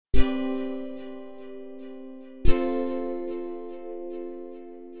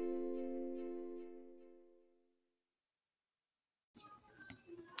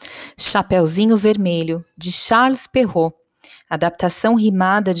Chapeuzinho Vermelho, de Charles Perrault, adaptação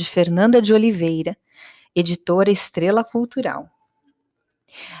rimada de Fernanda de Oliveira, editora Estrela Cultural.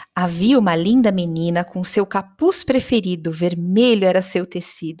 Havia uma linda menina com seu capuz preferido, vermelho era seu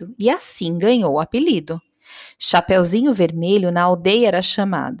tecido, e assim ganhou o apelido. Chapeuzinho Vermelho na aldeia era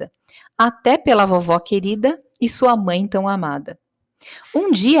chamada, até pela vovó querida e sua mãe tão amada.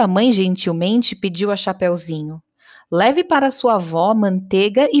 Um dia a mãe gentilmente pediu a Chapeuzinho: leve para sua avó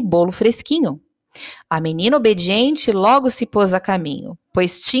manteiga e bolo fresquinho. A menina obediente logo se pôs a caminho,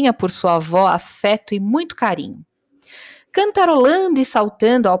 pois tinha por sua avó afeto e muito carinho. Cantarolando e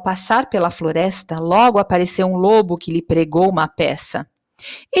saltando ao passar pela floresta, logo apareceu um lobo que lhe pregou uma peça.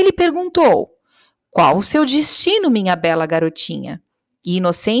 Ele perguntou: qual o seu destino, minha bela garotinha? E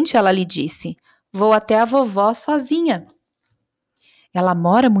inocente ela lhe disse: vou até a vovó sozinha. Ela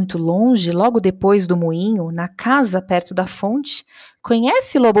mora muito longe, logo depois do moinho, na casa perto da fonte.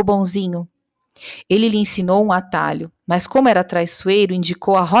 Conhece, lobo bonzinho? Ele lhe ensinou um atalho, mas como era traiçoeiro,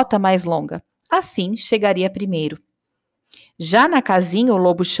 indicou a rota mais longa. Assim chegaria primeiro. Já na casinha, o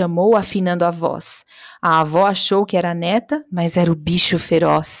lobo chamou, afinando a voz. A avó achou que era a neta, mas era o bicho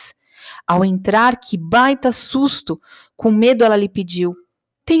feroz. Ao entrar, que baita susto! Com medo ela lhe pediu: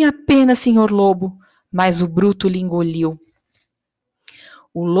 tenha pena, senhor lobo, mas o bruto lhe engoliu.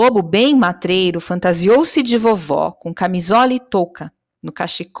 O lobo bem matreiro fantasiou-se de vovó, com camisola e touca. No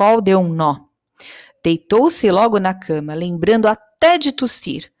cachecol deu um nó. Deitou-se logo na cama, lembrando até de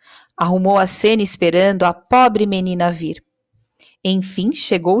tossir. Arrumou a cena esperando a pobre menina vir. Enfim,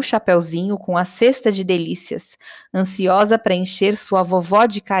 chegou o Chapeuzinho com a cesta de delícias, ansiosa para encher sua vovó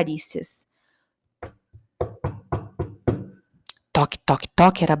de carícias. Toque, toque,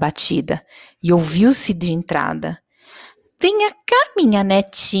 toque era a batida, e ouviu-se de entrada: venha cá, minha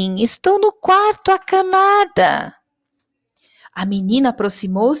netinha, estou no quarto acamada. A menina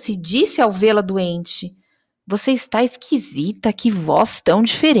aproximou-se e disse ao vê-la doente: você está esquisita, que voz tão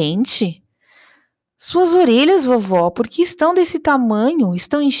diferente. Suas orelhas, vovó, por que estão desse tamanho?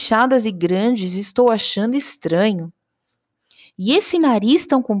 Estão inchadas e grandes, estou achando estranho. E esse nariz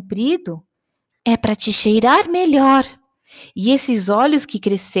tão comprido? É para te cheirar melhor. E esses olhos que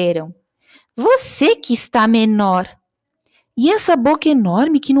cresceram? Você que está menor. E essa boca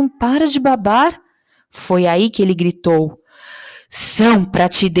enorme que não para de babar? Foi aí que ele gritou: são para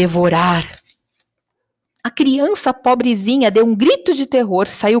te devorar. A criança pobrezinha deu um grito de terror,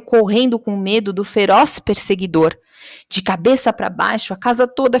 saiu correndo com medo do feroz perseguidor. De cabeça para baixo, a casa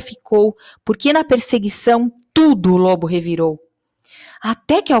toda ficou, porque na perseguição tudo o lobo revirou.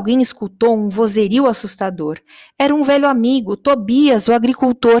 Até que alguém escutou um vozerio assustador. Era um velho amigo, Tobias, o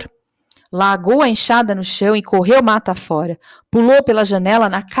agricultor. Largou a enxada no chão e correu mata fora. Pulou pela janela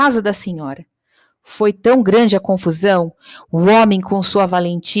na casa da senhora. Foi tão grande a confusão, o homem com sua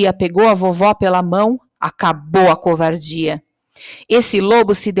valentia pegou a vovó pela mão, acabou a covardia. Esse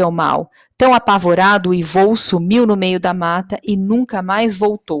lobo se deu mal, tão apavorado, uivou, sumiu no meio da mata e nunca mais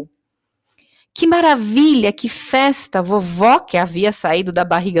voltou. Que maravilha, que festa! Vovó, que havia saído da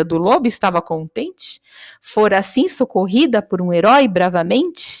barriga do lobo, estava contente? Fora assim socorrida por um herói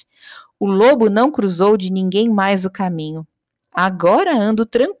bravamente? O lobo não cruzou de ninguém mais o caminho. Agora ando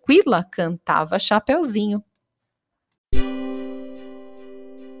tranquila, cantava Chapeuzinho.